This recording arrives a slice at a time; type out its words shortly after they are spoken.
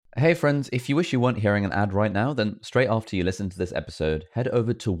Hey friends, if you wish you weren't hearing an ad right now, then straight after you listen to this episode, head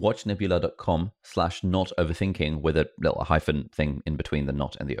over to watchnebula.com/notoverthinking with a little hyphen thing in between the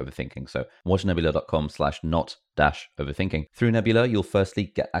not and the overthinking. So watchnebula.com/not-overthinking. Through Nebula, you'll firstly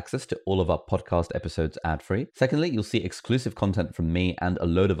get access to all of our podcast episodes ad-free. Secondly, you'll see exclusive content from me and a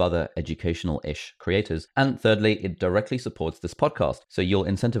load of other educational-ish creators. And thirdly, it directly supports this podcast, so you'll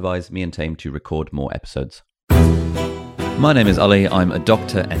incentivize me and Tame to record more episodes. My name is Ali, I'm a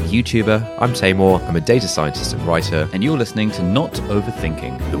doctor and YouTuber. I'm Taimur, I'm a data scientist and writer. And you're listening to Not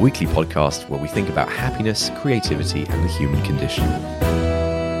Overthinking, the weekly podcast where we think about happiness, creativity, and the human condition.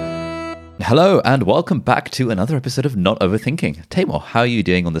 Hello and welcome back to another episode of Not Overthinking. Taimur, how are you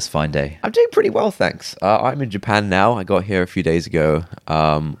doing on this fine day? I'm doing pretty well, thanks. I'm in Japan now. I got here a few days ago.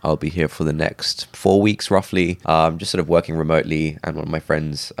 I'll be here for the next 4 weeks, roughly. Just sort of working remotely, and one of my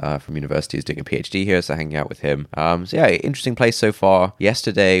friends from university is doing a PhD here, so hanging out with him. So yeah, interesting place so far.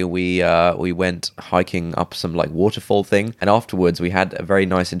 Yesterday we went hiking up some like waterfall thing, and afterwards we had a very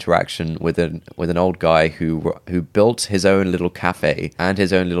nice interaction with an old guy who built his own little cafe and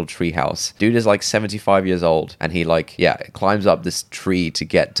his own little tree house. Dude is like 75 years old, and he climbs up this tree to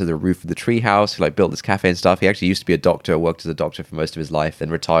get to the roof of the tree house. He built this cafe and stuff. He actually used to be a doctor, worked as a doctor for most of his life, then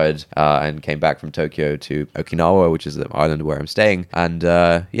retired and came back from Tokyo to Okinawa, which is the island where I'm staying. And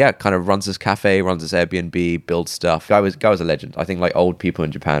kind of runs this cafe, runs this Airbnb, builds stuff. Guy was a legend. I think like old people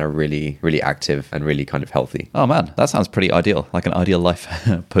in Japan are really, really active and really kind of healthy. Oh man, that sounds pretty ideal. Like an ideal life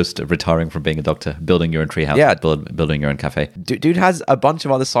post retiring from being a doctor, building your own tree house, building your own cafe. Dude has a bunch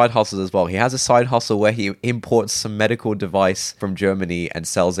of other side hustles as well. He has a side hustle where he imports some medical device from Germany and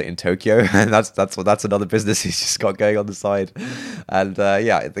sells it in Tokyo, and that's another business he's just got going on the side. And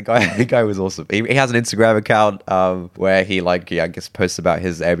the guy was awesome. He has an Instagram account where he I guess posts about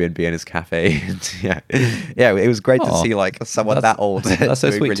his Airbnb and his cafe. It was great to see someone that old that's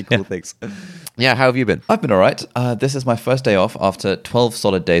so doing sweet. really cool things. Yeah, how have you been? I've been all right. This is my first day off after 12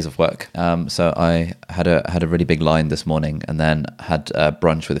 solid days of work. So I had a really big line this morning, and then had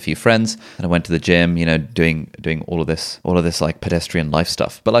brunch with a few friends, and I went to the gym, doing all of this like pedestrian life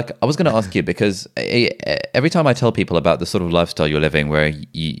stuff. But I was going to ask you, because every time I tell people about the sort of lifestyle you're living, where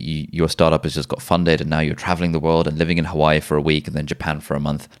your startup has just got funded and now you're traveling the world and living in Hawaii for a week and then Japan for a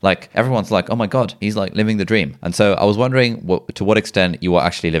month, everyone's like, oh my God, he's living the dream. And so I was wondering to what extent you are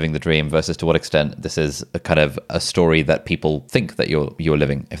actually living the dream versus to what extent this is a kind of a story that people think that you're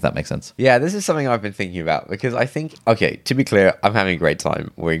living, if that makes sense. Yeah, this is something I've been thinking about, because I think, okay, to be clear, I'm having a great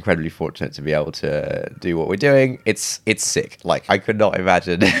time. We're incredibly fortunate to be able to do what we're doing. It's sick. I could not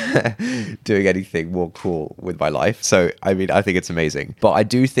imagine doing anything more cool with my life. So, I mean, I think it's amazing. But I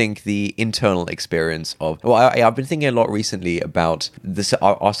do think the internal experience I've been thinking a lot recently about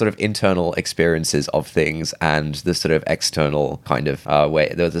our sort of internal experiences of things and the sort of external kind of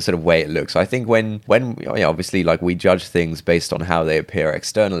way, the sort of way it looks. So I think when obviously we judge things based on how they appear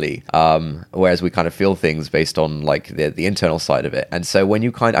externally, whereas we kind of feel things based on the internal side of it. And so when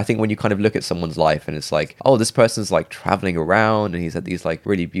you kind of look at someone's life and it's oh, this person's traveling around and he's at these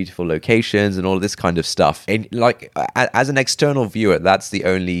really beautiful locations and all of this kind of stuff, and as an external viewer, that's the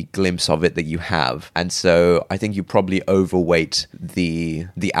only glimpse of it that you have. And so I think you probably overweight the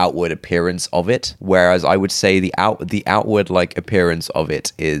outward appearance of it, whereas I would say the outward appearance of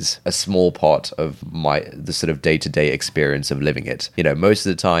it is a small part of the sort of day-to-day experience of living it. Most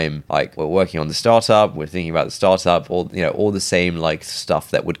of the time, we're working on the startup, we're thinking about the startup, all the same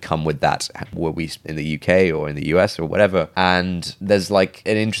stuff that would come with that, were we in the UK or in the US or whatever. And there's an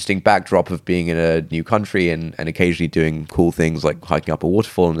interesting backdrop of being in a new country and occasionally doing cool things like hiking up a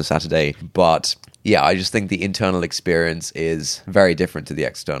waterfall on a Saturday. But yeah, I just think the internal experience is very different to the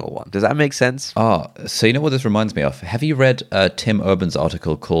external one. Does that make sense? So you know what this reminds me of? Have you read Tim Urban's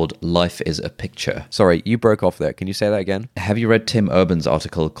article called Life is a Picture? Sorry, you broke off there. Can you say that again? Have you read Tim Urban's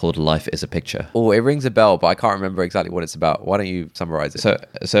article called Life is a Picture? Oh, it rings a bell, but I can't remember exactly what it's about. Why don't you summarize it?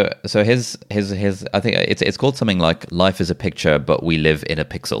 So his I think it's called something like Life is a Picture, but we live in a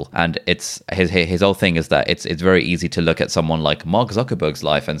pixel. And it's his whole thing is that it's very easy to look at someone like Mark Zuckerberg's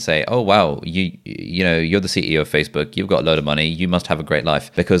life and say, oh wow, you're the CEO of Facebook, you've got a load of money, you must have a great life,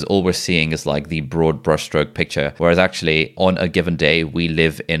 because all we're seeing is the broad brushstroke picture, whereas actually on a given day we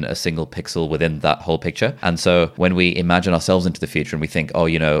live in a single pixel within that whole picture. And so when we imagine ourselves into the future and we think, oh,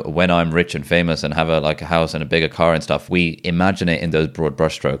 when I'm rich and famous and have a house and a bigger car and stuff, we imagine it in those broad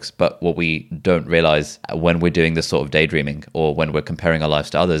brushstrokes. But what we don't realize when we're doing this sort of daydreaming, or when we're comparing our lives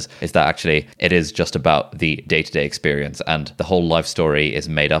to others, is that actually it is just about the day-to-day experience, and the whole life story is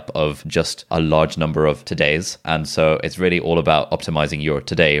made up of just a large large number of todays. And so it's really all about optimizing your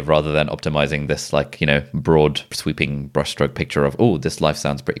today rather than optimizing this broad sweeping brushstroke picture of, oh, this life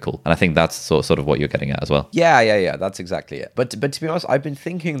sounds pretty cool. And I think that's sort of what you're getting at as well. Yeah. That's exactly it. But to be honest, I've been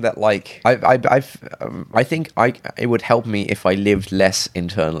thinking that I think it would help me if I lived less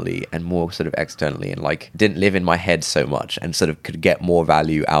internally and more sort of externally, and didn't live in my head so much, and sort of could get more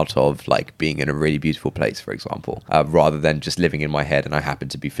value out of being in a really beautiful place, for example, rather than just living in my head and I happen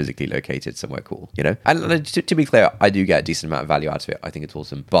to be physically located somewhere cool, And to be clear, I do get a decent amount of value out of it. I think it's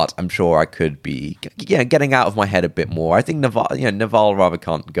awesome, but I'm sure I could be getting out of my head a bit more. I think Naval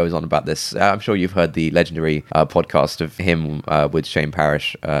Ravikant goes on about this. I'm sure you've heard the legendary podcast of him with Shane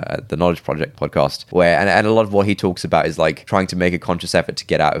Parrish, the Knowledge Project podcast, where and a lot of what he talks about is trying to make a conscious effort to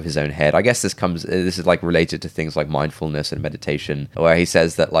get out of his own head. I guess this is related to things like mindfulness and meditation, where he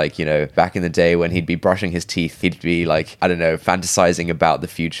says that back in the day when he'd be brushing his teeth, he'd be I don't know, fantasizing about the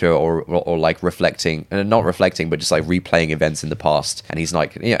future or reflecting, not reflecting, but just replaying events in the past. And he's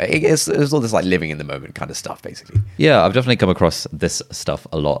it's all this living in the moment kind of stuff, basically. Yeah, I've definitely come across this stuff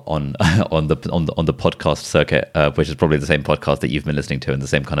a lot on the podcast circuit, which is probably the same podcast that you've been listening to, and the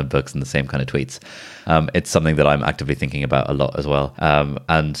same kind of books and the same kind of tweets. It's something that I'm actively thinking about a lot as well.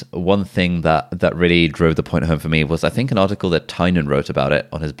 And one thing that really drove the point home for me was, I think, an article that Tynan wrote about it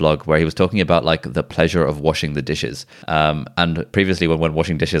on his blog, where he was talking about the pleasure of washing the dishes. And previously, when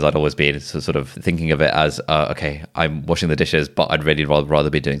washing dishes, I'd always be sort of thinking of it as, okay, I'm washing the dishes, but I'd really rather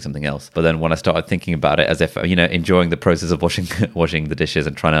be doing something else. But then when I started thinking about it as if, enjoying the process of washing the dishes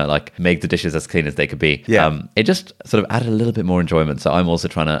and trying to make the dishes as clean as they could be, it just sort of added a little bit more enjoyment. So I'm also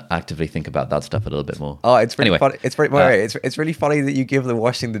trying to actively think about that stuff a little bit more. Oh, it's really funny. It's really funny that you give the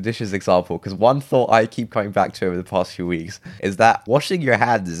washing the dishes example, because one thought I keep coming back to over the past few weeks is that washing your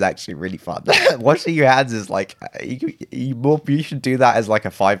hands is actually really fun. Washing your hands is you should do that as a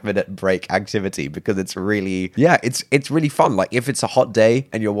 5-minute break activity, because it's really really fun. If it's a hot day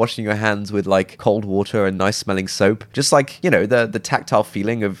and you're washing your hands with cold water and nice smelling soap, just the tactile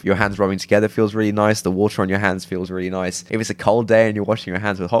feeling of your hands rubbing together feels really nice. The water on your hands feels really nice. If it's a cold day and you're washing your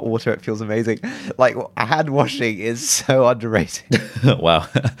hands with hot water, it feels amazing. Hand washing is so underrated. Wow.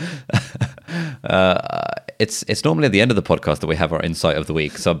 It's normally at the end of the podcast that we have our insight of the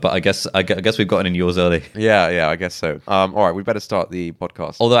week. So, but I guess we've gotten in yours early. Yeah, I guess so. All right, we better start the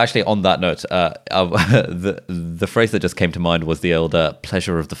podcast. Although, actually, on that note, the phrase that just came to mind was the old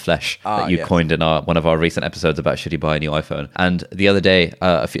pleasure of the flesh that you coined in one of our recent episodes about should you buy a new iPhone. And the other day,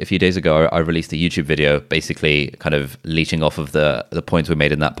 a few days ago, I released a YouTube video, basically kind of leeching off of the points we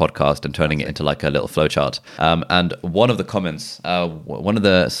made in that podcast and turning it into a little flowchart. And one of the comments, one of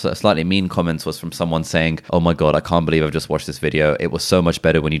the slightly mean comments, was from someone saying, "Oh my God, I can't believe I've just watched this video. It was so much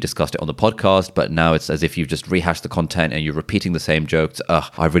better when you discussed it on the podcast, but now it's as if you've just rehashed the content and you're repeating the same jokes.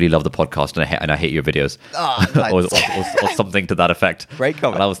 I really love the podcast and I hate your videos." Or something to that effect. Great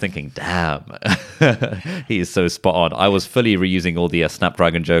comment. And I was thinking, damn, he is so spot on. I was fully reusing all the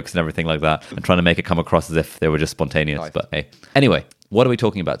Snapdragon jokes and everything like that and trying to make it come across as if they were just spontaneous. Nice. But hey, anyway. What are we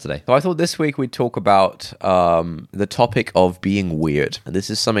talking about today? So I thought this week we'd talk about the topic of being weird. And this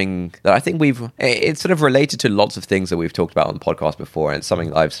is something that I think it's sort of related to lots of things that we've talked about on the podcast before, and it's something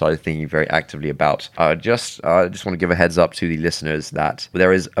that I've started thinking very actively about. I just want to give a heads up to the listeners that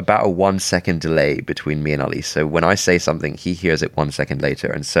there is about a 1 second delay between me and Ali. So when I say something, he hears it 1 second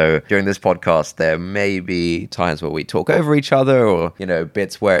later. And so during this podcast, there may be times where we talk over each other, or,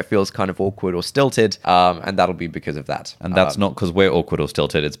 bits where it feels kind of awkward or stilted. And that'll be because of that. And that's not because we're awkward or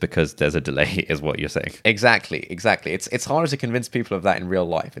stilted, it's because there's a delay, is what you're saying. Exactly. It's harder to convince people of that in real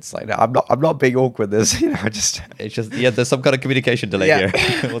life. It's no, I'm not being awkward. There's there's some kind of communication delay here.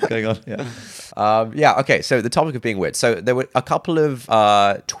 What's going on? Okay, so the topic of being weird. So there were a couple of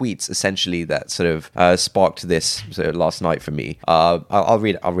tweets essentially that sort of sparked this last night for me. I'll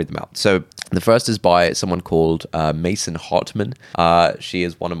read them out. So the first is by someone called Mason Hartman. She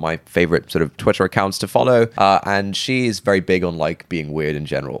is one of my favorite sort of Twitter accounts to follow, and she is very big on being weird in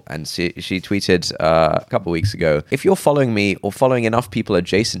general. And she tweeted a couple of weeks ago, "If you're following me or following enough people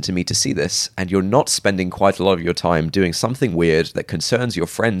adjacent to me to see this, and you're not spending quite a lot of your time doing something weird that concerns your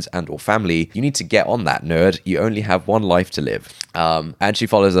friends and or family, you need to get on that, nerd. You only have one life to live." And she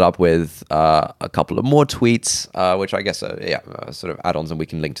follows it up with a couple of more tweets, which I guess sort of add-ons, and we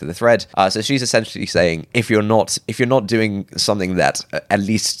can link to the thread. So she's essentially saying, if you're not doing something that at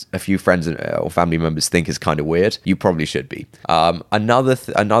least a few friends or family members think is kind of weird, you probably should be.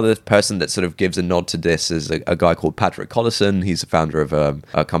 Another person that sort of gives a nod to this is a guy called Patrick Collison. He's the founder of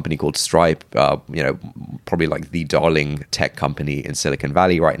a company called Stripe, probably the darling tech company in Silicon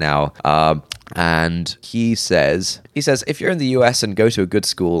Valley right now. And he says, He says, if you're in the US and go to a good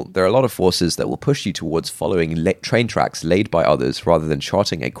school, there are a lot of forces that will push you towards following train tracks laid by others rather than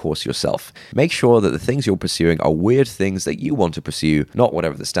charting a course yourself. Make sure that the things you're pursuing are weird things that you want to pursue, not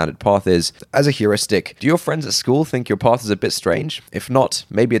whatever the standard path is. As a heuristic, do your friends at school think your path is a bit strange? If not,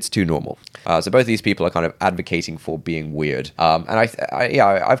 maybe it's too normal. So both of these people are kind of advocating for being weird. And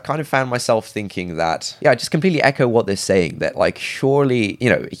I've kind of found myself thinking that, I just completely echo what they're saying, that like, surely,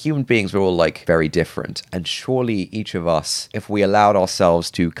 human beings are all like very different. And surely each of us, if we allowed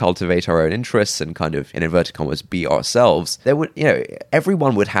ourselves to cultivate our own interests and kind of, in inverted commas, be ourselves, there would,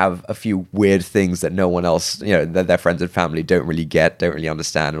 everyone would have a few weird things that no one else, that their friends and family don't really get, don't really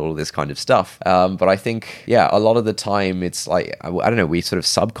understand, and all of this kind of stuff. But I think, a lot of the time it's like, I don't know, we sort of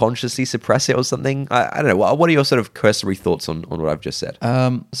subconsciously suppress it or something. I don't know. What are your sort of cursory thoughts on what I've just said?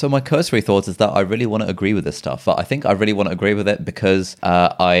 So my cursory thoughts is that I really want to agree with this stuff, but I think I really want to agree with it because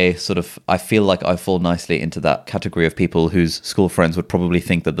I feel like I fall nicely into that category of people whose school friends would probably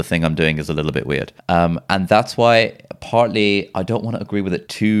think that the thing I'm doing is a little bit weird. And that's why partly I don't want to agree with it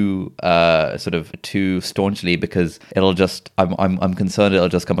too staunchly, because it'll just, I'm concerned it'll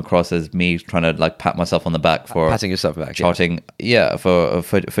just come across as me trying to like pat myself on the back for patting yourself back, charting,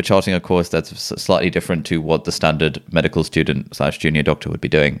 for charting a course that's slightly different to what the standard medical student / junior doctor would be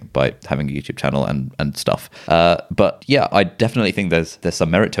doing by having a YouTube channel and stuff. But I definitely think there's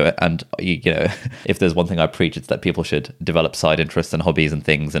some merit to it, and if there's one thing I preach, it's that people should develop side interests and hobbies and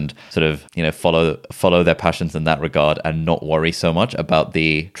things, and sort of follow their passions in that regard, and not worry so much about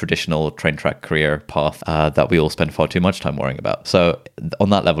the traditional train track career path that we all spend far too much time worrying about. So on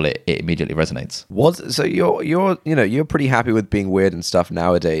that level, it immediately resonates. So you're pretty happy with being weird and stuff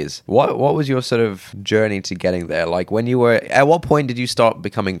nowadays. What was your sort of journey to getting there? Like, when you were, at what point did you start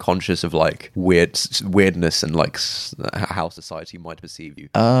becoming conscious of like weirdness and like how society might perceive you?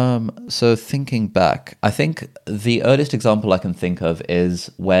 So thinking back, I think the earliest example I can think of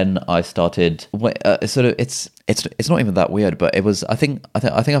is when I started. It's not even that weird, but it was. I think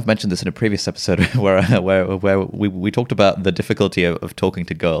I've mentioned this in a previous episode where we talked about the difficulty of talking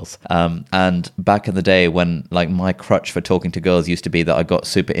to girls. And back in the day, when like my crutch for talking to girls used to be that I got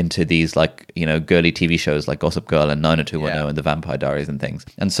super into these like girly TV shows like Gossip Girl and 90210 and The Vampire Diaries and things.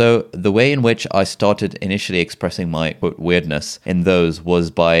 And so the way in which I started initially expressing my quote weirdness in those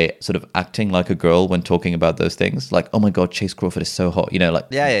was by sort of acting like a girl when talking about those things. Like, oh my god, Chase Crawford is so hot,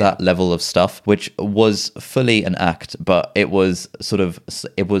 that level of stuff, which was fully an act, but it was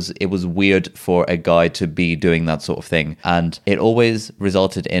weird for a guy to be doing that sort of thing, and it always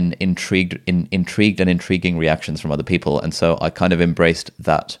resulted in intrigued and intriguing reactions from other people, and so I kind of embraced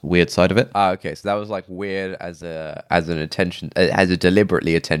that weird side of it. Okay, so that was like weird as a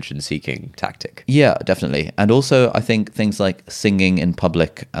deliberately attention-seeking tactic. Yeah, definitely. And also I think things like singing in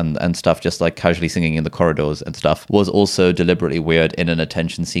public and stuff, just like casually singing in the corridors and stuff, was also deliberately weird in an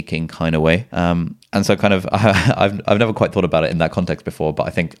attention-seeking kind of way. And so kind of I've never quite thought about it in that context before, but I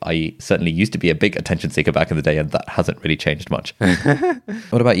think I certainly used to be a big attention seeker back in the day, and that hasn't really changed much.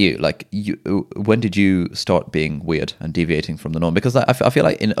 What about you? Like, when did you start being weird and deviating from the norm? Because I feel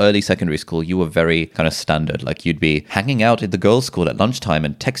like in early secondary school, you were very kind of standard. Like, you'd be hanging out at the girls' school at lunchtime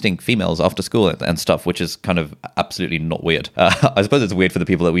and texting females after school and stuff, which is kind of absolutely not weird. I suppose it's weird for the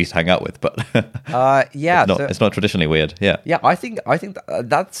people that we used to hang out with, but it's not traditionally weird. Yeah. I think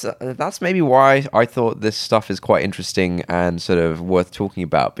that's maybe why I thought this stuff is quite interesting and sort of worth talking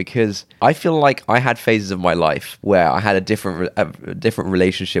about, because I feel like I had phases of my life where I had a different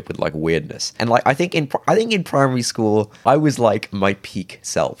relationship with like weirdness, and like I think in primary school I was like my peak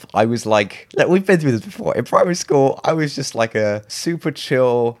self. I was like we've been through this before. In primary school, I was just like a super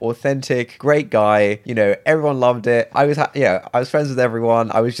chill, authentic, great guy. Everyone loved it. I was friends with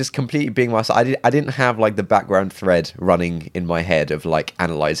everyone. I was just completely being myself. I didn't have like the background thread running in my head of like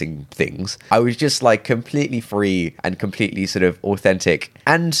analyzing things. I was just like completely free and completely sort of authentic.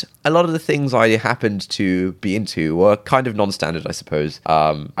 And a lot of the things I happened to be into were kind of non-standard, I suppose.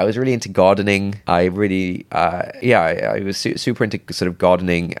 I was really into gardening. I really, I was super into sort of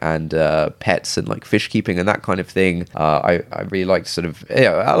gardening and pets and like fish keeping and that kind of thing. I really liked sort of,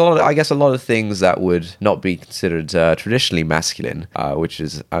 a lot of things that would not be considered traditionally masculine, which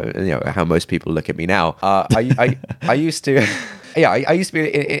is, how most people look at me now. I used to... I used to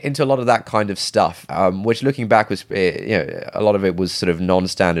be into a lot of that kind of stuff, which looking back was, a lot of it was sort of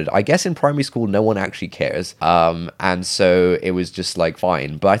non-standard. I guess in primary school, no one actually cares. And so it was just like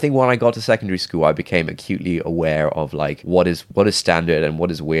fine. But I think when I got to secondary school, I became acutely aware of like what is standard and what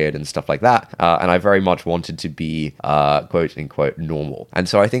is weird and stuff like that. And I very much wanted to be, quote unquote, normal. And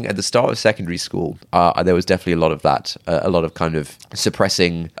so I think at the start of secondary school, there was definitely a lot of that, a lot of kind of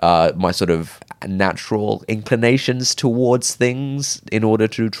suppressing my sort of natural inclinations towards things in order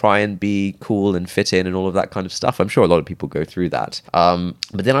to try and be cool and fit in and all of that kind of stuff. I'm sure a lot of people go through that.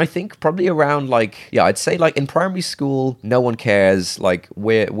 But then I think probably around like, yeah, I'd say like in primary school, no one cares, like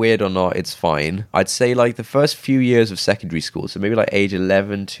weird or not, it's fine. I'd say like the first few years of secondary school, so maybe like age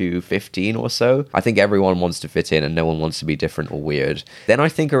 11 to 15 or so, I think everyone wants to fit in and no one wants to be different or weird. Then I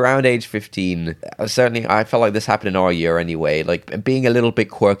think around age 15, certainly I felt like this happened in our year anyway, like being a little bit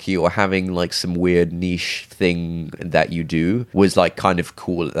quirky or having like some weird niche thing that you do was like kind of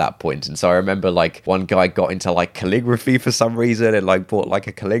cool at that point. And so I remember like one guy got into like calligraphy for some reason and like bought like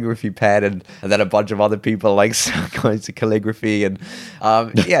a calligraphy pen, and then a bunch of other people like got into calligraphy, and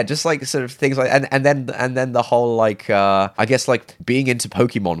yeah, just like sort of things like, and then the whole like I guess like being into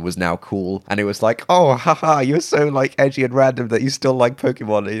Pokemon was now cool, and it was like, oh haha, you're so like edgy and random that you still like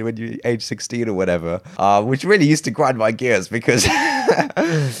Pokemon when you're age 16 or whatever, which really used to grind my gears because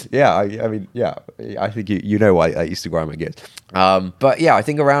yeah, I mean, yeah, I think you know why I used to grind my gears. But yeah, I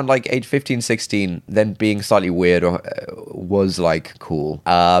think around like age 15, 16, then being slightly weird was like cool.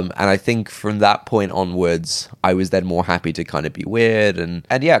 And I think from that point onwards, I was then more happy to kind of be weird and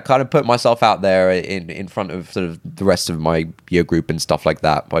yeah, kind of put myself out there in front of sort of the rest of my year group and stuff like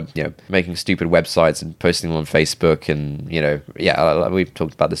that by, you know, making stupid websites and posting them on Facebook and, you know, yeah, we've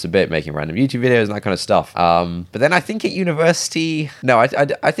talked about this a bit, making random YouTube videos and that kind of stuff. But then I think at university, no,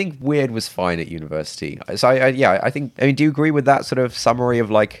 I think weird was fine at university. So I think, I mean, do you agree with that sort of summary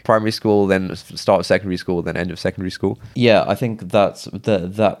of like primary school, then start of secondary school, then end of secondary school? Yeah, I think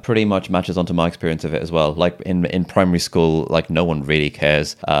that pretty much matches onto my experience of it as well. Like in primary school, like no one really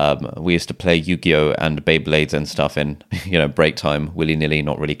cares. We used to play Yu-Gi-Oh and Beyblades and stuff in, you know, break time, willy-nilly,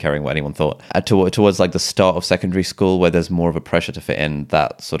 not really caring what anyone thought. Towards like the start of secondary school, where there's more of a pressure to fit in,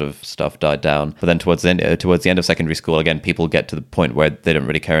 that sort of stuff died down. But then towards the end of secondary school, again, people get to the point where they don't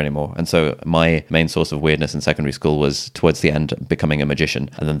really care anymore. And so my main source of weirdness in secondary school was towards the end becoming a magician,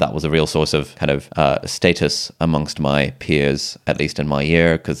 and then that was a real source of kind of status amongst my peers, at least in my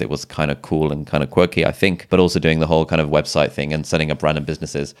year, because it was kind of cool and kind of quirky, I think, but also doing the whole kind of website thing and setting up random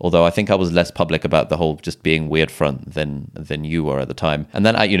businesses. Although I think I was less public about the whole just being weird front than you were at the time. And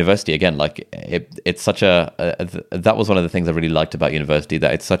then at university, again, like it's such that was one of the things I really liked about university,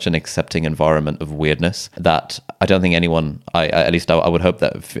 that it's such an accepting environment of weirdness that I don't think anyone, at least I would hope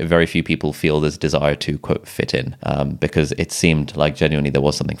that very few people feel this desire to, quote, fit in, because it seemed like genuinely there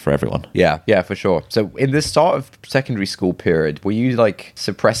was something for everyone. Yeah, for sure. So in the start of secondary school period, were you like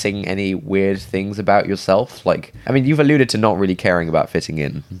suppressing any weird things about yourself? Like, I mean, you've alluded to not really caring about fitting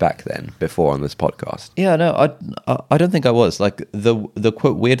in back then, before on this podcast. Yeah, no, I don't think I was. Like the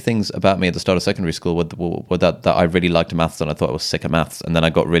quote weird things about me at the start of secondary school were that I really liked maths and I thought I was sick of maths, and then I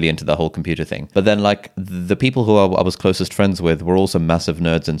got really into the whole computer thing. But then like the people who I was closest friends with were also massive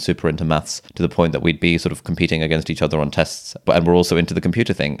nerds and super into maths, to the point that we'd be sort of competing against each other on tests, and we're also into the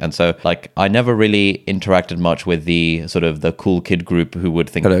computer thing. And so like I never really interacted much with the sort of the cool kid group who would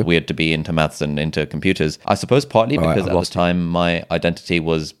think it weird to be into maths and into computers. I suppose partly because at the time my identity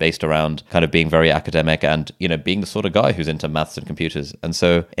was based around kind of being very academic and, you know, being the sort of guy who's into maths and computers. And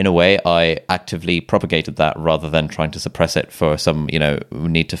so in a way I actively propagated that rather than trying to suppress it for some, you know,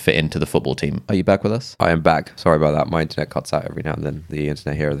 need to fit into the football team. Are you back with us? I am back. Sorry about that. My internet cuts out every now and then. The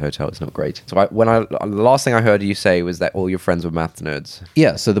internet here at the hotel is not great. So the last thing I heard you say was that all your friends were maths nerds.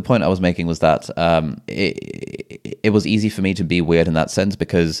 Yeah, so the point I was making was that it was easy for me to be weird in that sense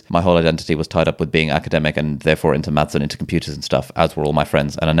because my whole identity was tied up with being academic and therefore into maths and into computers and stuff, as were all my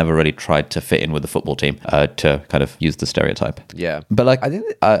friends. And I never really tried to fit in with the football team to kind of use the stereotype. Yeah. But like,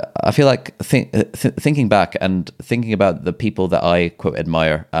 I feel like thinking back and thinking about the people that I, quote,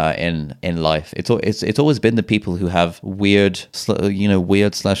 admire in life, it's always been the people who have weird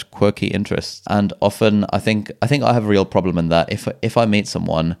 / quirky interests. And often I think I have a real problem in that if I meet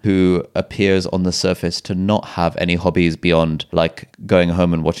someone who appears on the surface to not have any hobbies beyond like going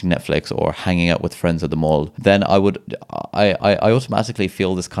home and watching Netflix or hanging out with friends at the mall, then I automatically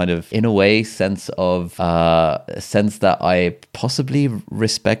feel this kind of, in a way, sense that I possibly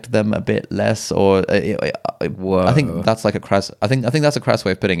respect them a bit less, or I think that's like a crass. I think that's a crass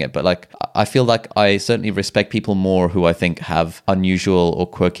way of putting it, but like I feel like I certainly respect people more who I think have unusual or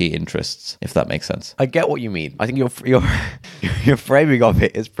quirky interests, if that makes sense. I get what you mean. I think your framing of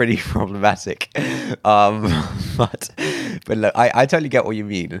it is pretty problematic, but look, I totally get what you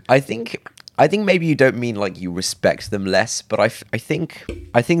mean. I think maybe you don't mean like you respect them less, but I think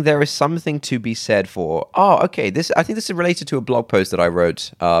I think there is something to be said for. Oh, okay. I think this is related to a blog post that I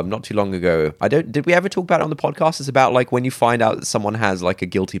wrote not too long ago. Did we ever talk about it on the podcast? It's about like when you find out that someone has like a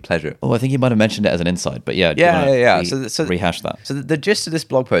guilty pleasure. Oh, I think you might have mentioned it as an insight, but yeah. Yeah. So rehash that. So the gist of this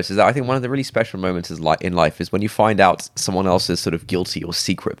blog post is that I think one of the really special moments in life is when you find out someone else's sort of guilty or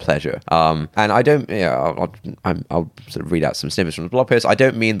secret pleasure. And I don't, I'll sort of read out some snippets from the blog post. I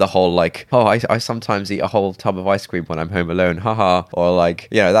don't mean the whole like, oh, I sometimes eat a whole tub of ice cream when I'm home alone, haha, or like,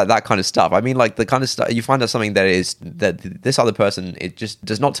 that kind of stuff. I mean like the kind of stuff, you find out something that this other person, it just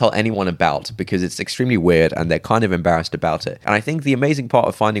does not tell anyone about because it's extremely weird and they're kind of embarrassed about it. And I think the amazing part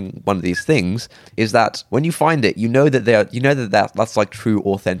of finding one of these things is that when you find it, that's like true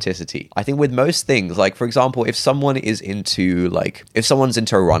authenticity. I think with most things, like for example, if someone's into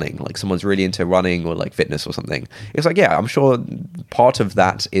running, like someone's really into running or like fitness or something, it's like, yeah, I'm sure part of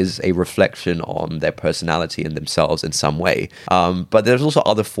that is a reflection on their personality and themselves in some way. But there's also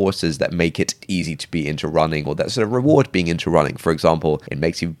other forces that make it easy to be into running or that sort of reward being into running. For example, it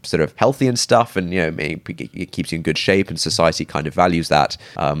makes you sort of healthy and stuff, and it keeps you in good shape, and society kind of values that.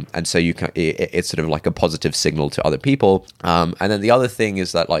 And so it's sort of like a positive signal to other people. And then the other thing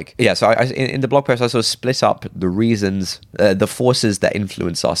is that so in the blog post I sort of split up the reasons, the forces that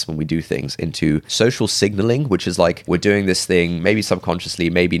influence us when we do things into social signaling, which is like we're doing this thing maybe subconsciously,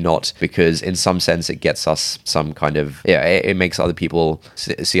 maybe not, because in some sense it gets us some kind of it makes other people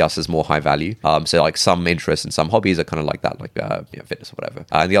see us as more high value. So like some interests and some hobbies are kind of like that, like fitness or whatever.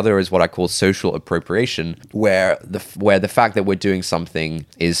 And the other is what I call social appropriation, where the fact that we're doing something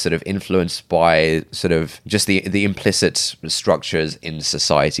is sort of influenced by sort of just the implicit structures in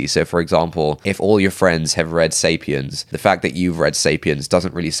society. So for example, if all your friends have read Sapiens, the fact that you've read Sapiens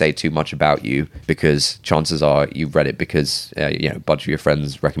doesn't really say too much about you, because chances are you've read it because a bunch of your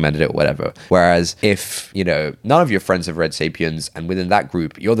friends recommended it or whatever. Whereas if none of your friends have read Sapiens, and within that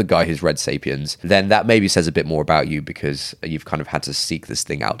group you're the guy who's read Sapiens, then that maybe says a bit more about you because you've kind of had to seek this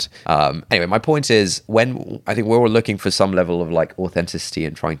thing out. Anyway, my point is, when I think we're all looking for some level of like authenticity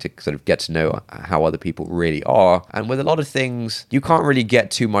and trying to sort of get to know how other people really are, and with a lot of things you can't really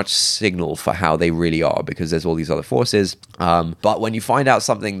get too much signal for how they really are because there's all these other forces. But when you find out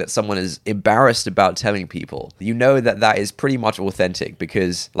something that someone is embarrassed about telling people, that is pretty much authentic,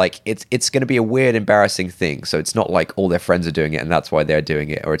 because like it's going to be a weird, embarrassing thing. So it's not like all their friends are doing it and that's why they're doing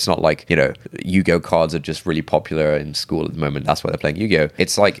it, or it's not like Yu-Gi-Oh cards are just really popular in school at the moment, that's why they're playing Yu-Gi-Oh.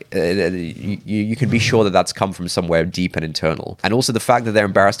 It's like you can be sure that that's come from somewhere deep and internal. And also the fact that they're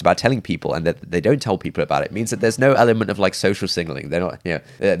embarrassed about telling people and that they don't tell people about it means that there's no element of like social signaling. They're not,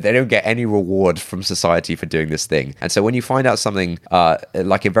 they don't get any reward from society for doing this thing. And so when you find out something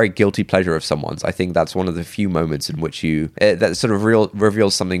like a very guilty pleasure of someone's, I think that's one of the few moments in which that sort of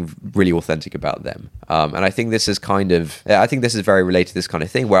reveals something really authentic about them. And I think this is very related to this kind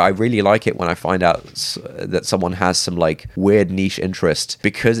of thing, where I really like it when I find out that someone has some like weird niche interest,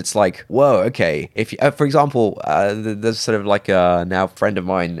 because it's like, whoa, okay. If for example, there's sort of like a now friend of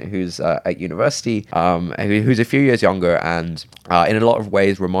mine who's at university, who's a few years younger, and in a lot of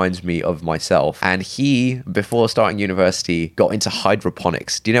ways reminds me of myself. And he, before starting university, got into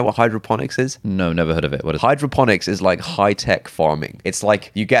hydroponics. Do you know what hydroponics is? No, never heard of it. What is hydroponics? Is like high-tech farming. It's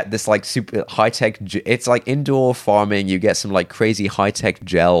like you get this like super high-tech, it's like indoor farming. You get some like crazy high-tech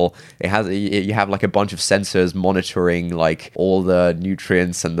gel. You have like a bunch of sensors monitoring like all the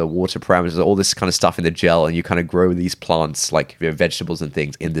nutrients and the water parameters, all this kind of stuff in the gel, and you kind of grow these plants, like vegetables and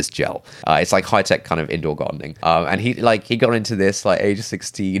things, in this gel. It's like high-tech kind of indoor gardening. And he got into this like age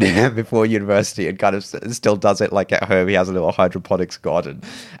 16 before university, and kind of still does it like at home. He has a little hydroponics garden,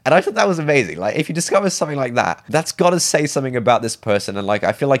 and I thought that was amazing. Like if you discover something like that, that's got to say something about this person. And like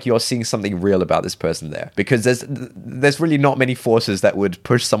I feel like you're seeing something real about this person there, because there's really not many forces that would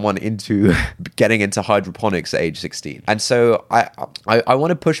push someone into getting into hydroponics at age 16. And so I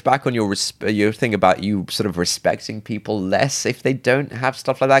want to push back on your thing about you sort of respecting people less if they don't have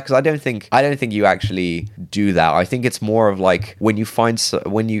stuff like that, because I don't think you actually do that. I think it's more of like when you find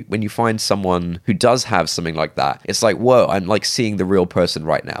someone who does have something like that, it's like, whoa, I'm like seeing the real person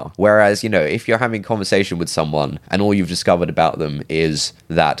right now. Whereas if you're having conversation with someone and all you've discovered about them is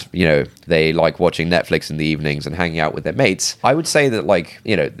that they like watching Netflix in the evenings and hanging out with their mates, I would say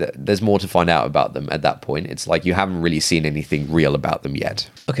that there's more to find out about them at that point. It's like you haven't really seen anything real about them yet.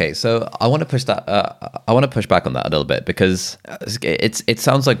 Okay, so I want to push that. I want to push back on that a little bit, because it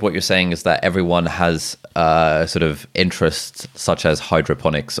sounds like what you're saying is that everyone has sort of interests such as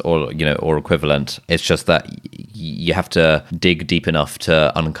hydroponics or equivalent. It's just that you have to dig deep enough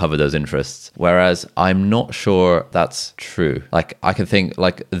to uncover those interests. Whereas I'm not sure that's true. Like I can think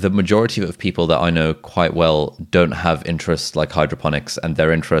like the majority of people that I know quite well don't have interests like hydroponics, and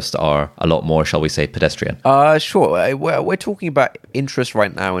their interests are a lot more, shall we say, pedestrian. Sure. We're talking about interest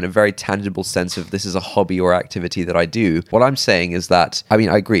right now in a very tangible sense of this is a hobby or activity that I do. What I'm saying is that, I mean,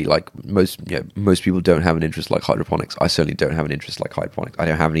 I agree, like most people don't have an interest like hydroponics. I certainly don't have an interest like hydroponics. I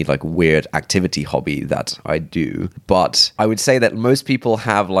don't have any like weird activity hobby that I do. But I would say that most people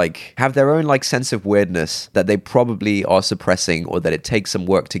have their own like sense of weirdness that they probably are suppressing, or that it takes some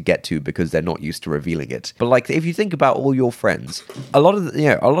work to get to because they're not used to revealing it. But like if you think about all your friends, a lot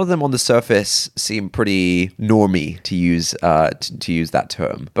of them on the surface seem pretty normie, to use that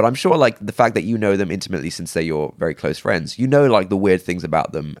term. But I'm sure like the fact that you know them intimately since they're your very close friends, you know like the weird things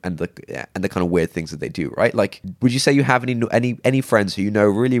about them and the kind of weird things that they do, right? Like, would you say you have any friends who you know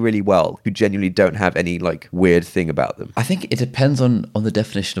really, really well who genuinely don't have any like weird thing about them? I think it depends on the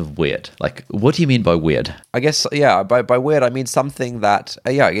definition of weird. Like, what do you mean by weird? I guess, yeah, by weird, I mean something that,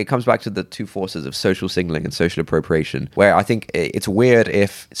 it comes back to the two forces of social signaling and social appropriation, where I think it's weird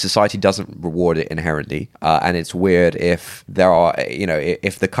if society doesn't reward it inherently, and it's weird if there are,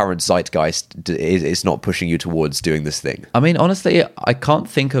 if the current zeitgeist is not pushing you towards doing this thing. I mean, honestly, I can't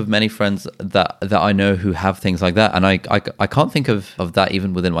think of many friends that I know who have things like that, and I can't think of that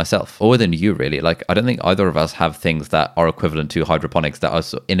even within myself or within you, really. Like, I don't think either of us have things that are equivalent to hydroponics that are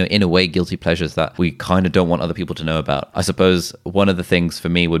in a way guilty pleasures that we kind of don't want other people to know about. I suppose one of the things for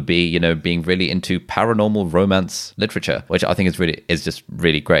me would be, being really into paranormal romance literature, which I think is just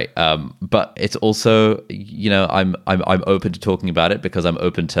really great. But it's also, I'm open to talking about it because I'm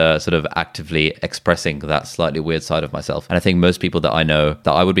open to sort of actively expressing that slightly weird side of myself. And I think most people that I know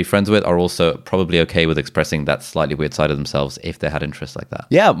that I would be friends with are also probably okay with expressing that slightly weird side of themselves if they had interests like that.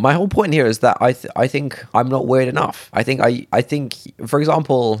 Yeah, my whole point here is that I think I'm not weird enough. I think, for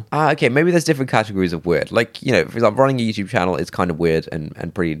example, okay, maybe there's different categories of weird. Like, for example, running a YouTube channel is kind of weird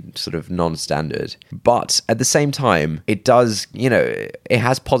and pretty sort of non-standard. But at the same time, it does, it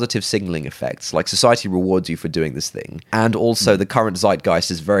has positive signaling effects. Like, society rewards you for doing this thing. And also the current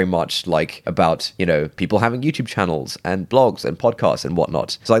zeitgeist is very much like about, people having YouTube channels and blogs and podcasts and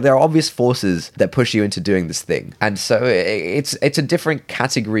whatnot. So like there are obvious forces that push you into doing this thing. And so it's a different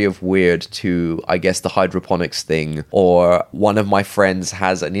category of weird to, I guess, the hydroponics thing. Or one of my friends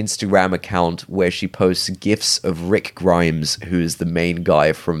has an Instagram account where she posts GIFs of Rick Grimes, who's the main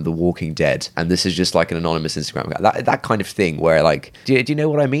guy from The Walking Dead. And this is just like an anonymous Instagram account. That kind of thing where like, do you know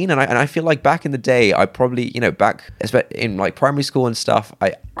what I mean? And I feel like back in the day, I probably, back in like primary school and stuff,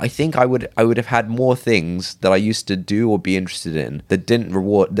 I think I would have had more things that I used to do or be interested in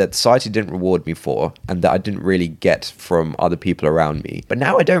that society didn't reward me for, and that I didn't really get from other people around me. But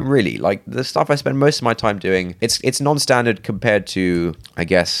now I don't really. Like, the stuff I spend most of my time doing, it's non-standard compared to, I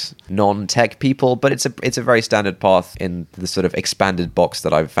guess, non-tech people, but it's a very standard path in the sort of expanded box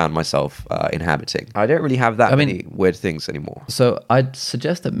that I've found myself inhabiting. I don't really have that many weird things anymore. So I'd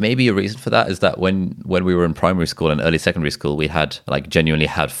suggest that maybe a reason for that is that when we were in primary school and early secondary school, we had genuinely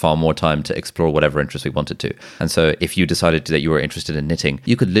had far more time to explore whatever interest we wanted to. And so if you decided that you were interested in knitting,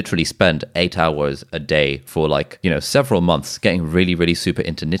 you could literally spend 8 hours a day for several months getting really, really super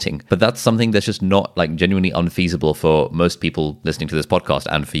into knitting. But that's something that's just not genuinely unfeasible for most people listening to this podcast,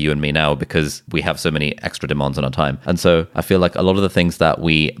 and for you and me now, because we have so many extra demands on our time. And so I feel like a lot of the things that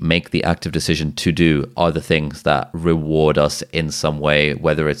we make the active decision to do are the things that reward us in some way,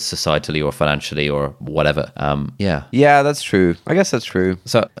 whether it's societally or financially or whatever. Yeah, that's true. I guess that's true.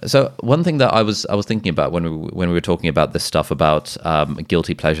 So one thing that I was thinking about when we were talking about this stuff about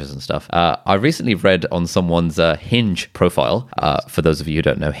guilty pleasures and stuff, I recently read on someone's Hinge profile. For those of you who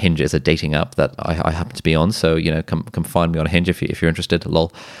don't know, Hinge is a dating app that I happen to be on. So come find me on Hinge if you're interested.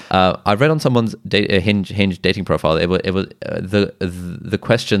 Lol. I read on someone's Hinge dating profile. It was the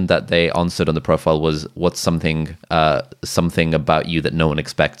question that they answered on the profile was, what's something about you that no one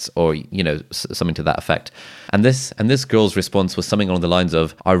expects, or something to that effect. And this girl's response was something along the lines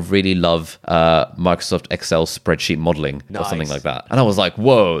of, I really love Microsoft Excel spreadsheet modeling, or something like that. And I was like,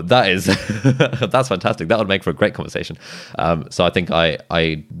 whoa, that is that's fantastic. That would make for a great conversation. So I think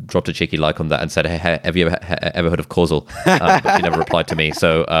I dropped a cheeky like on that and said, hey, have you ever heard of causal? But she never replied to me.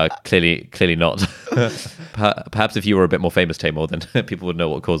 So clearly not. Perhaps if you were a bit more famous, Tamor, then people would know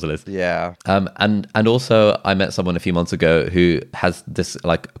what causal is. Yeah. And also I met someone a few months ago who has this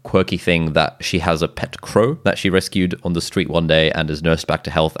like quirky thing that she has a pet crow that she rescued on the street one day and is nursed back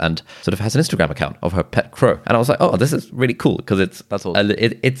to health, and sort of has an Instagram account of her pet crow. And I was like, oh, this is really cool, because That's awesome.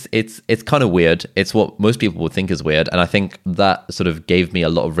 it's kind of weird. It's what most people would think is weird, and I think that sort of gave me a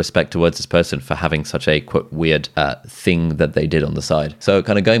lot of respect towards this person for having such a quote weird thing that they did on the side. So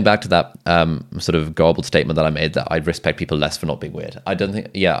kind of going back to that sort of garbled statement that I made, that I respect people less for not being weird. I don't think,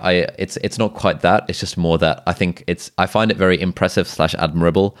 it's not quite that. It's just more that I find it very impressive /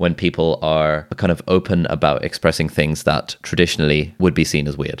 admirable when people are kind of open about expressing things that traditionally would be seen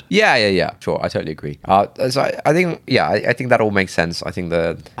as weird. Yeah. Sure, I totally agree. So I think, I think that all makes sense. I think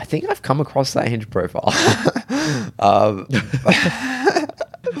I've come across that Hinge profile.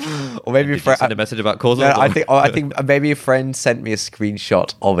 Or maybe Did you send a message about causal? No, I think maybe a friend sent me a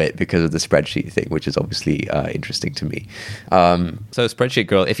screenshot of it because of the spreadsheet thing, which is obviously interesting to me. So spreadsheet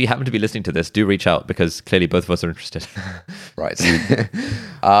girl, if you happen to be listening to this, do reach out, because clearly both of us are interested. Right.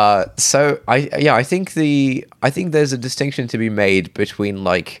 So I think there's a distinction to be made between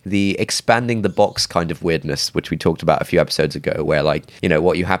like the expanding the box kind of weirdness, which we talked about a few episodes ago, where like,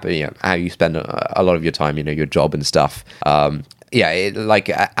 what you happen, how you spend a lot of your time, your job and stuff.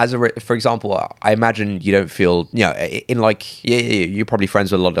 For example, I imagine you don't feel, you're probably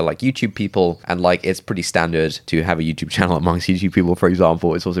friends with a lot of like YouTube people, and like it's pretty standard to have a YouTube channel amongst YouTube people, for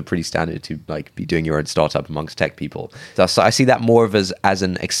example. It's also pretty standard to like be doing your own startup amongst tech people. So I see that more of as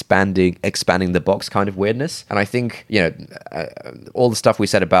an expanding the box kind of weirdness. And I think, all the stuff we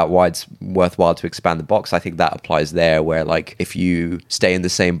said about why it's worthwhile to expand the box, I think that applies there, where like if you stay in the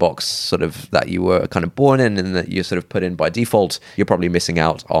same box sort of that you were kind of born in and that you're sort of put in by default, you're probably missing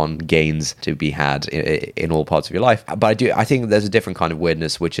out on gains to be had in all parts of your life. But I think there's a different kind of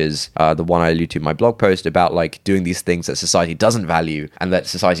weirdness, which is the one I allude to in my blog post about like doing these things that society doesn't value and that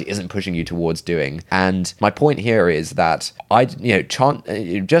society isn't pushing you towards doing. And my point here is that I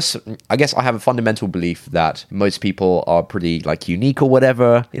guess I have a fundamental belief that most people are pretty like unique or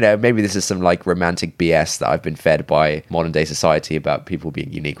whatever. Maybe this is some like romantic BS that I've been fed by modern day society about people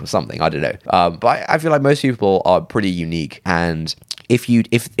being unique or something. I don't know. But I feel like most people are pretty unique, and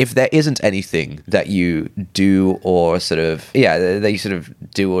if there isn't anything that you do or that you sort of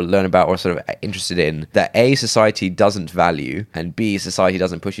do or learn about or sort of interested in that A, society doesn't value, and B, society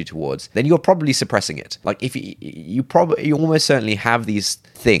doesn't push you towards, then you're probably suppressing it. Like if you almost certainly have these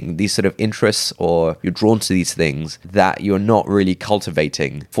sort of interests, or you're drawn to these things that you're not really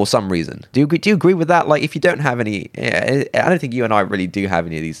cultivating for some reason. Do you agree with that? Like if you don't have any, I don't think you and I really do have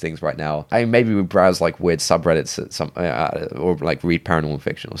any of these things right now. I mean, maybe we browse like weird subreddits at some or like read paranormal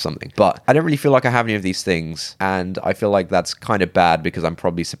fiction or something, but I don't really feel like I have any of these things, and I feel like that's kind of bad because I'm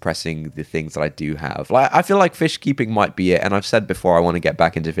probably suppressing the things that I do have. Like I feel like fish keeping might be it, and I've said before I want to get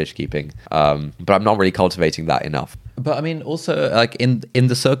back into fish keeping, but I'm not really cultivating that enough. But I mean, also, like in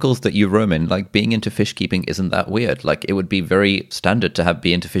the circles that you roam in, like being into fish keeping isn't that weird. Like it would be very standard to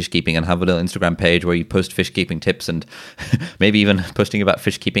be into fish keeping and have a little Instagram page where you post fish keeping tips, and maybe even posting about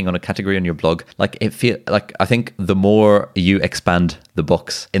fish keeping on a category on your blog. Like I think the more you expand the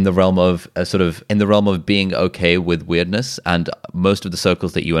box in the realm of being okay with weirdness, and most of the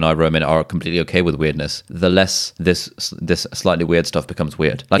circles that you and I roam in are completely okay with weirdness, the less this slightly weird stuff becomes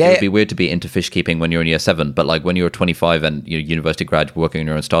weird. Like it would be weird to be into fish keeping when you're in year 7, but like when you're 25 and you're a university grad working in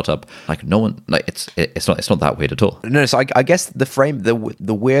your own startup, like no one, like it's not that weird at all. No, so I guess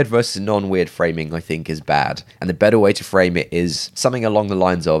the weird versus non-weird framing I think is bad, and the better way to frame it is something along the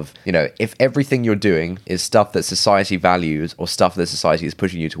lines of, if everything you're doing is stuff that society values or stuff that society is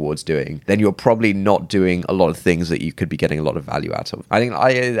pushing you towards doing, then you're probably not doing a lot of things that you could be getting a lot of value out of.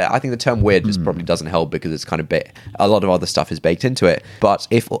 I think the term weird just probably doesn't help because it's kind of a lot of other stuff is baked into it. But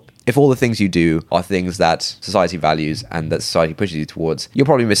if all the things you do are things that society values and that society pushes you towards, you're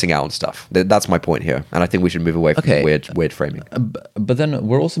probably missing out on stuff. That's my point here, and I think we should move away from weird framing. But then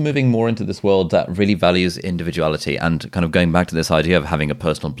we're also moving more into this world that really values individuality, and kind of going back to this idea of having a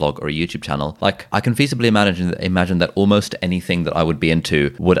personal blog or a YouTube channel. Like I can feasibly imagine that almost anything that I would be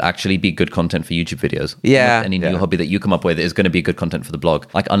into would actually be good content for YouTube videos. Yeah. Any new hobby that you come up with is going to be good content for the blog.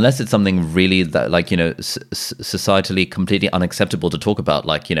 Like unless it's something really that societally completely unacceptable to talk about,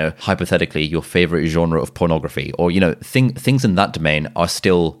 like hypothetically, your favorite genre of pornography, or, things in that domain are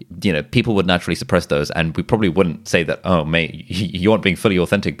still, people would naturally suppress those. And we probably wouldn't say that, oh, mate, you aren't being fully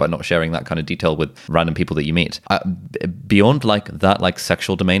authentic by not sharing that kind of detail with random people that you meet. Beyond like that, like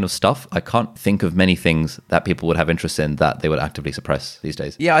sexual domain of stuff, I can't think of many things that people would have interest in that they would actively suppress these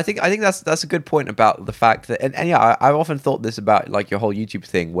days. Yeah, I think that's a good point about the fact that, and yeah, I've often thought this about like your whole YouTube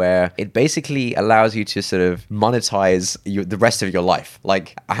thing, where it basically allows you to sort of monetize the rest of your life.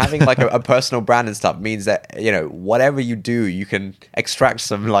 Like having like a personal brand and stuff means that, whatever you do, you can extract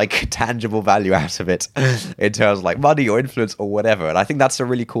some like tangible value out of it in terms of like money or influence or whatever. And I think that's a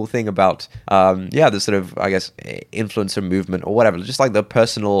really cool thing about, the sort of, I guess, influencer movement or whatever, just like the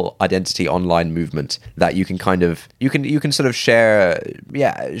personal identity online movement that you can kind of, you can sort of share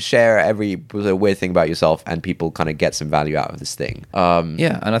every weird thing about yourself, and people kind of get some value out of this thing.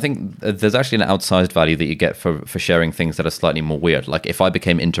 And I think there's actually an outsized value that you get for sharing things that are slightly more weird. Like if I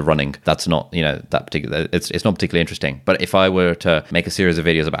became into running, that's not, that particular, it's not particularly interesting. But if I were to make a series of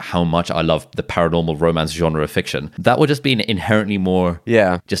videos about how much I love the paranormal romance genre of fiction, that would just be inherently more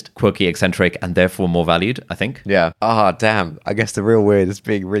just quirky, eccentric, and therefore more valued, I think. Yeah. Damn. I guess the real weird is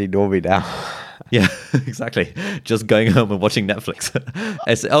being really normie now. Yeah, exactly. Just going home and watching Netflix.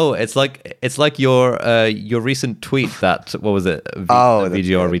 It's like your recent tweet that, what was it?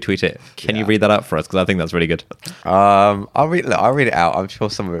 VGR retweet it. Can you read that out for us? Because I think that's really good. I'll read it out. I'm sure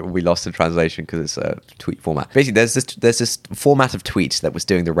some of it will be lost in translation because it's a tweet format. Basically, there's this format of tweet that was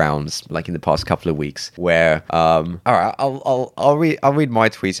doing the rounds like in the past couple of weeks where all right, I'll read my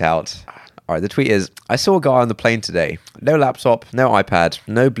tweet out. All right, the tweet is, I saw a guy on the plane today. No laptop, no iPad,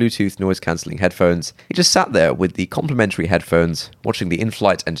 no Bluetooth noise-cancelling headphones. He just sat there with the complimentary headphones, watching the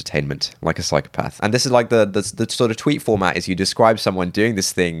in-flight entertainment like a psychopath. And this is like the sort of tweet format is you describe someone doing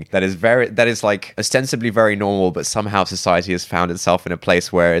this thing that is like ostensibly very normal, but somehow society has found itself in a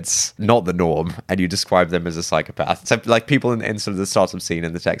place where it's not the norm, and you describe them as a psychopath. So like people in sort of the startup scene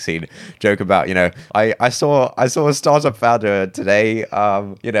and the tech scene joke about, I saw a startup founder today,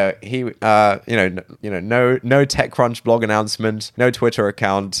 no TechCrunch blog announcement, no Twitter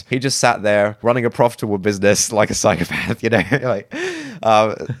account. He just sat there running a profitable business like a psychopath, like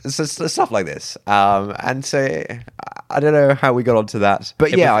so stuff like this. And so I don't know how we got onto that,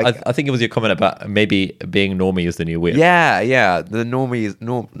 but I think it was your comment about maybe being normie is the new weird. Yeah. The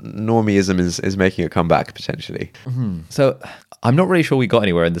normieism is making a comeback potentially. Mm-hmm. So I'm not really sure we got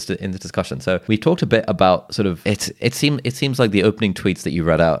anywhere in this discussion. So we talked a bit about sort of it seems like the opening tweets that you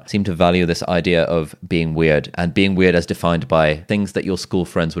read out seem to value this idea of being weird, and being weird as defined by things that your school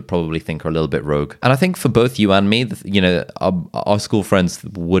friends would probably think are a little bit rogue. And I think for both you and me, our school friends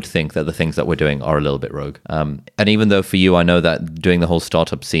would think that the things that we're doing are a little bit rogue. And even though for you, I know that doing the whole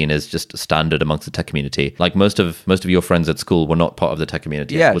startup scene is just standard amongst the tech community. Like most of your friends at school were not part of the tech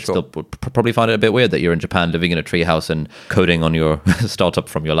community. Yeah, would sure. Still probably find it a bit weird that you're in Japan living in a treehouse and coding on your startup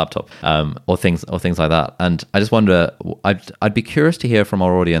from your laptop, or things like that. And I just wonder, I'd be curious to hear from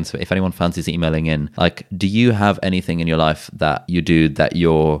our audience if anyone fancies emailing in. Like, do you have anything in your life that you do that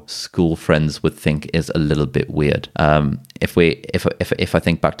your school friends would think is a little bit weird? If I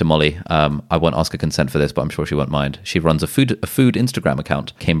think back to Molly, I won't ask her consent for this, but I'm sure she won't mind. She runs a food Instagram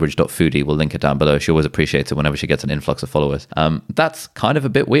account, cambridge.foodie. We'll link it down below. She always appreciates it whenever she gets an influx of followers. That's kind of a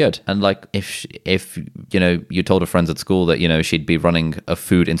bit weird. And like, if you told her friends at school that she'd be running a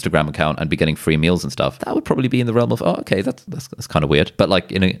food Instagram account and be getting free meals and stuff, that would probably be in the realm of, oh, okay, that's kind of weird, but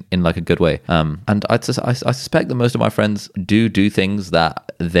like in like a good way. And I suspect that most of my friends do things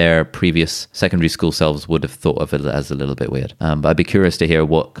that their previous secondary school selves would have thought of it as a little bit weird. But I'd be curious to hear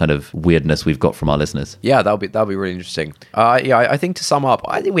what kind of weirdness we've got from our listeners. Yeah, that'll be really interesting. I think to sum up,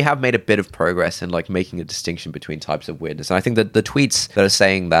 I think we have made a bit of progress in like making a distinction between types of weirdness. And I think that the tweets that are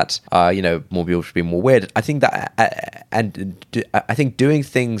saying that more people should be more weird, I think that I think doing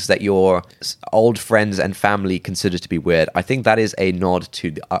things that your old friends and family consider to be weird, I think that is a nod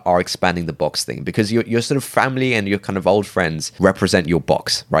to our expanding the box thing, because your sort of family and your kind of old friends represent your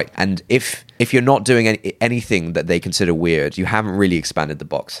box, right? And if you're not doing anything that they consider weird, you haven't really expanded the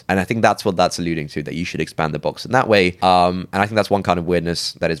box. And I think that's what that's alluding to, that you should expand the box in that way. And I think that's one kind of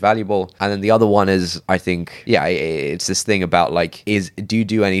weirdness that is valuable. And then the other one is, I think, it's this thing about like, do you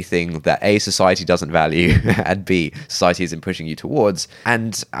do anything that A, society doesn't value, and B, society isn't pushing you towards?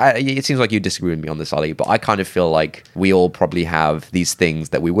 And it seems like you disagree with me on this, Ali, but I kind of feel like we all probably have these things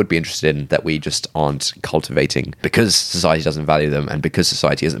that we would be interested in that we just aren't cultivating because society doesn't value them and because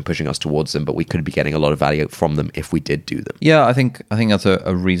society isn't pushing us towards them, but we could be getting a lot of value from them if we did could do them. Yeah, I think that's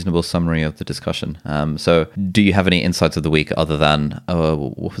a reasonable summary of the discussion. So do you have any insights of the week other than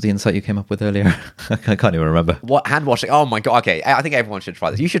what was the insight you came up with earlier? I can't even remember. What, hand washing? Oh my god. Okay, I think everyone should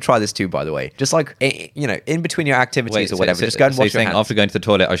try this. You should try this too, by the way. Just like, in between your activities or whatever, just go and wash your hands. After going to the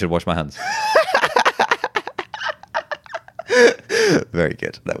toilet, I should wash my hands. Very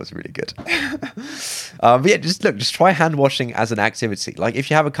good. That was really good. But yeah, just try hand washing as an activity. Like if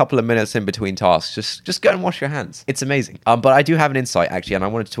you have a couple of minutes in between tasks, just go and wash your hands. It's amazing. But I do have an insight actually, and I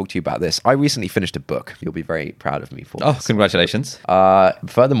wanted to talk to you about this. I recently finished a book. You'll be very proud of me for Oh, this. congratulations.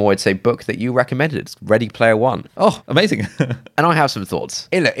 Furthermore, it's a book that you recommended. It's Ready Player One. Oh, amazing. And I have some thoughts.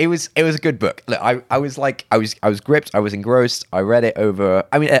 Look, it was a good book. Look, I was gripped. I was engrossed. I read it over.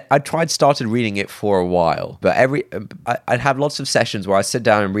 I mean, I started reading it for a while, but I'd have lots of sessions where I sit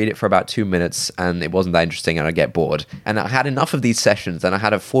down and read it for about 2 minutes, and it wasn't that interesting, and I get bored. And I had enough of these sessions. Then I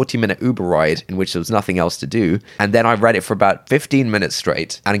had a 40-minute Uber ride in which there was nothing else to do, and then I read it for about 15 minutes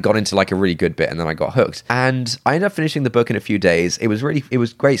straight, and it got into like a really good bit, and then I got hooked. And I ended up finishing the book in a few days. It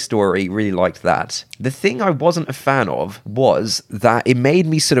was great story. Really liked that. The thing I wasn't a fan of was that it made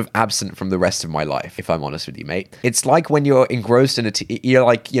me sort of absent from the rest of my life, if I'm honest with you, mate. It's like when you're engrossed in you're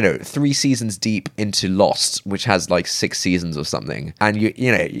like, 3 seasons deep into Lost, which has like 6 seasons or something, and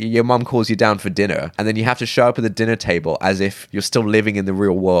your mum calls you down for dinner, and then you have to show up at the dinner table as if you're still living in the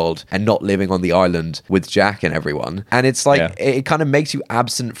real world and not living on the island with Jack and everyone. And it's like, it kind of makes you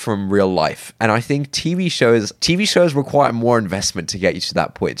absent from real life. And I think TV shows require more investment to get you to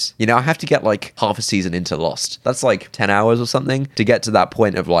that point. I have to get like half a season into Lost. That's like 10 hours or something to get to that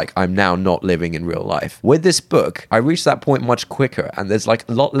point of like, I'm now not living in real life. With this book, I reached that point much quicker, and there's like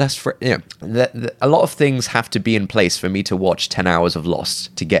a lot less a lot of things have to be in place for me to watch 10 hours of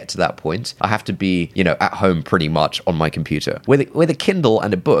Lost to get to that point. I have to be, at home pretty much on my computer. With a Kindle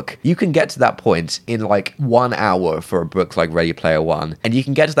and a book, you can get to that point in like 1 hour for a book like Ready Player One, and you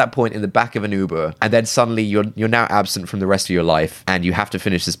can get to that point in the back of an Uber, and then suddenly you're now absent from the rest of your life, and you have to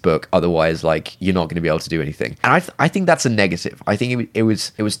finish this book, otherwise like you're not going to be able to do anything. And I think that's a negative. I think it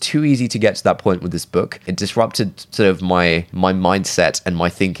was too easy to get to that point with this book. It disrupted sort of my mindset and my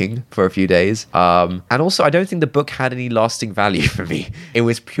thinking for a few days. And also I don't think the book had any lasting value for me. It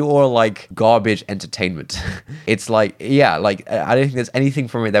was pure like garbage entertainment. It's like, I don't think there's anything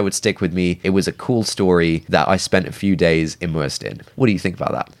from it that would stick with me. It was a cool story that I spent a few days immersed in. What do you think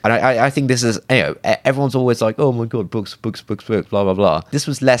about that? And I think this is, everyone's always like, oh my god, books, blah blah blah. This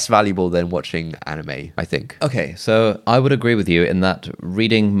was less valuable than watching anime, I think. Okay, so I would agree with you in that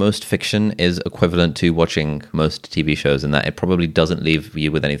reading most fiction is equivalent to watching most TV shows, in that it probably doesn't leave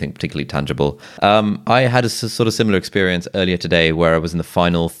you with anything particularly tangible. I had a sort of similar experience earlier today where I was in the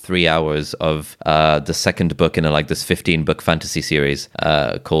final 3 hours of the second book in this 15-book fantasy series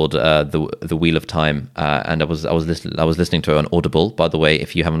called The Wheel of Time, and I was listening to it on Audible. By the way,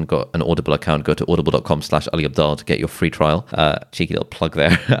 if you haven't got an Audible account, go to audible.com/Ali Abdaal to get your free trial. Cheeky little plug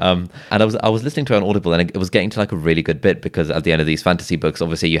there. And I was listening to it on Audible, and it was getting to like a really good bit, because at the end of these fantasy books,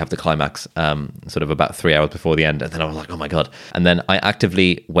 obviously you have the climax sort of about 3 hours before the end, and then I was like, oh my god. And then I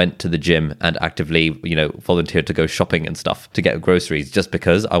actively went to the gym and actively volunteered to go shopping and stuff to get groceries, just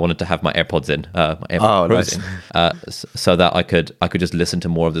because I wanted to have my AirPods in, Nice. so that I could just listen to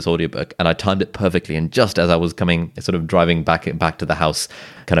more of this audiobook. And I timed it perfectly, and just as I was driving back to the house,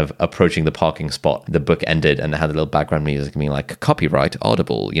 kind of approaching the parking spot, the book ended, and it had a little background music being like, copyright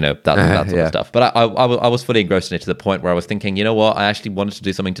Audible, that sort of stuff. But I was fully engrossed in it to the point where I was thinking, you know what, I actually wanted to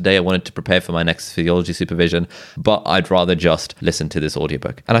do something today. I wanted to prepare for my next physiology supervision, but I'd rather just listen to this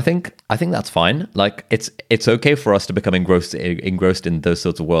audiobook. And I think that's fine. Like it's okay for us to become engrossed in those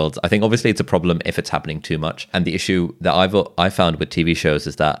sorts of worlds. I think obviously it's a problem if it's happening too much. And the issue that I found with TV shows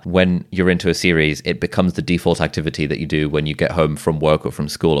is that when you're into a series, it becomes the default activity that you do when you get home from work or from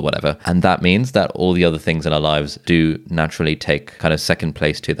school or whatever. And that means that all the other things in our lives do naturally take kind of second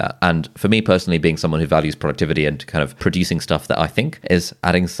place to that. And for me personally, being someone who values productivity and kind of producing stuff that I think is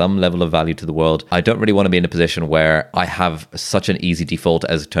adding some level of value to the world, I don't really want to be in a position where I have such an easy default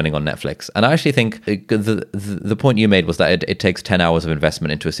as turning on Netflix. And I actually think the point you made was that it takes 10 hours of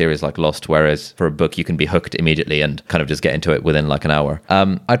investment into a series like Lost, whereas for a book you can be hooked immediately and kind of just get into it within like an hour.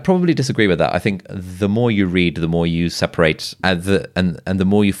 I'd probably disagree with that. I think the more you read, the more you separate, and the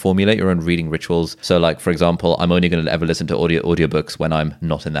more you formulate your own reading rituals. So like, for example, I'm only going to ever listen to audiobooks when I'm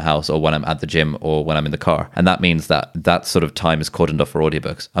not in the house, or when I'm at the gym, or when I'm in the car. And that means that sort of time is cordoned off for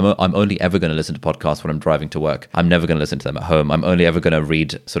audiobooks. I'm only ever going to listen to podcasts when I'm driving to work. I'm never going to listen to them at home. I'm only ever going to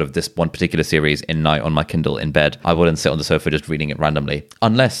read sort of this one particular series in night on my Kindle in bed. I wouldn't sit on the so for just reading it randomly,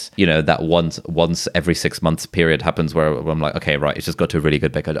 unless, you know, that once every 6 months period happens where I'm like, okay, right, it's just got to a really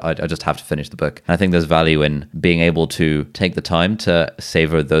good book. I just have to finish the book. And I think there's value in being able to take the time to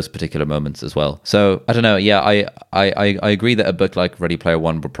savor those particular moments as well. So I don't know. Yeah, I agree that a book like Ready Player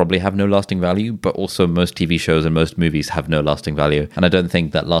One would probably have no lasting value, but also most TV shows and most movies have no lasting value. And I don't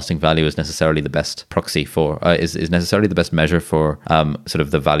think that lasting value is necessarily the best proxy for, is necessarily the best measure for sort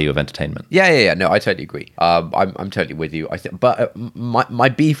of the value of entertainment. Yeah. No, I totally agree. I'm totally with you. But my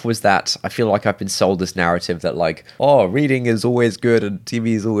beef was that I feel like I've been sold this narrative that like, oh, reading is always good and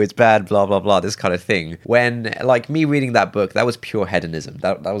TV is always bad, blah blah blah, this kind of thing. When like me reading that book, that was pure hedonism.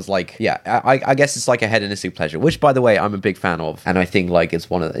 That was like, yeah, I guess it's like a hedonistic pleasure, which by the way I'm a big fan of, and I think like it's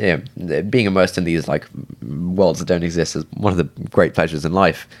one of being immersed in these like worlds that don't exist is one of the great pleasures in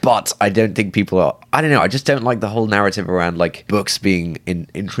life. But I don't think people are. I don't know. I just don't like the whole narrative around like books being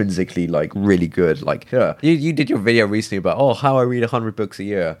intrinsically like really good. Like you did your video recently about how I read 100 books a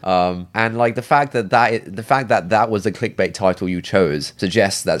year, and like the fact that was the clickbait title you chose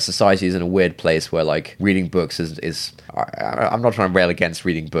suggests that society is in a weird place where like reading books is I'm not trying to rail against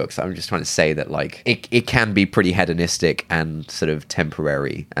reading books. I'm just trying to say that like it can be pretty hedonistic and sort of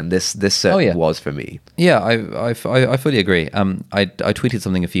temporary, and this certainly was for me. Yeah, I fully agree. I tweeted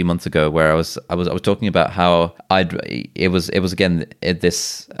something a few months ago where I was talking about how it was a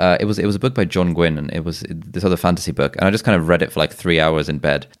book by John Gwynne, and it was this other fantasy book, and I just kind of read it for like 3 hours in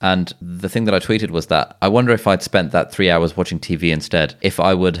bed. And the thing that I tweeted was that I wonder if I'd spent that 3 hours watching TV instead, if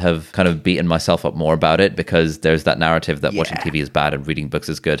I would have kind of beaten myself up more about it, because there's that narrative that watching TV is bad and reading books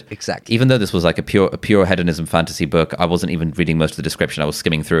is good. Exactly. Even though this was like a pure hedonism fantasy book, I wasn't even reading most of the description. I was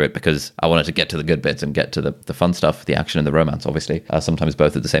skimming through it because I wanted to get to the good bits and get to the fun stuff, the action and the romance, obviously, sometimes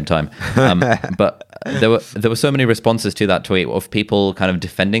both at the same time. But there were so many responses to that tweet of people kind of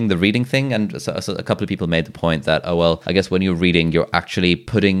defending the reading thing, and so a couple of people made the point that, oh well, I guess when you're reading, you're actually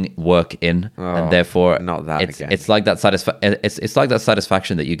putting work in, and therefore not that it's like that it's like that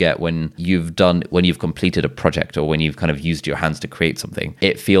satisfaction that you get when you've completed a project, or when you've kind of used your hands to create something.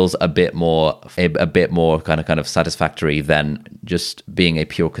 It feels a bit more kind of satisfactory than just being a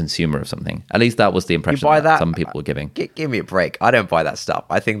pure consumer of something. At least that was the impression that some people were giving. Give me a break. I don't buy that stuff.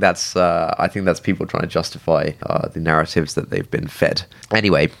 I think that's people trying to justify the narratives that they've been fed.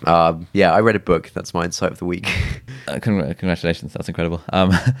 Anyway, I read a book. That's my insight of the week. Congratulations, that's incredible.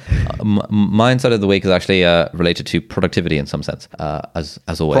 My insight of the week is actually related to productivity in some sense, as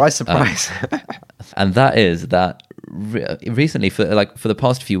always. Surprise. And that is that recently, for the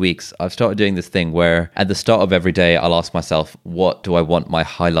past few weeks, I've started doing this thing where at the start of every day, I'll ask myself, what do I want my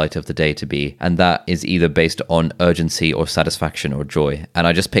highlight of the day to be? And that is either based on urgency or satisfaction or joy. And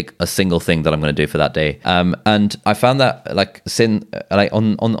I just pick a single thing that I'm going to do for that day. And I found that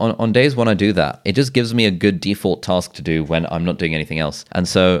on days when I do that, it just gives me a good default task to do when I'm not doing anything else. And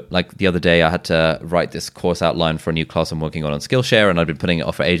so like the other day, I had to write this course outline for a new class I'm working on Skillshare, and I'd been putting it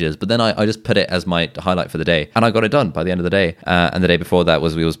off for ages. But then I just put it as my highlight for the day, and I got it done by the end of the day. And the day before that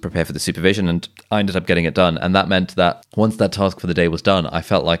we was prepare for the supervision, and I ended up getting it done. And that meant that once that task for the day was done, I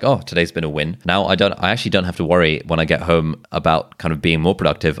felt like, oh, today's been a win. Now I actually don't have to worry when I get home about kind of being more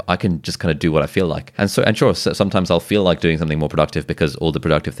productive. I can just kind of do what I feel like. And sure, sometimes I'll feel like doing something more productive because all the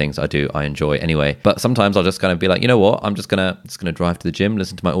productive things I do, I enjoy anyway. But sometimes I'll just kind of be like, you know what? I'm just gonna drive to the gym,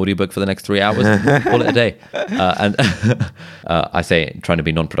 listen to my audiobook for the next 3 hours, and call it a day. And I say trying to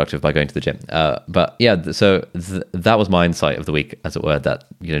be non-productive by going to the gym. But yeah, so that was my insight of the week, as it were, that,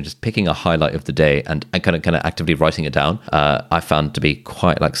 you know, just picking a highlight of the day and kind of actively writing it down, I found to be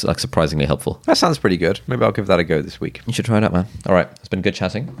quite like surprisingly helpful. That sounds pretty good. Maybe I'll give that a go this week. You should try it out, man. All right, it's been good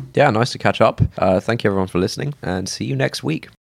chatting. Yeah, nice to catch up. Thank you everyone for listening, and see you next week.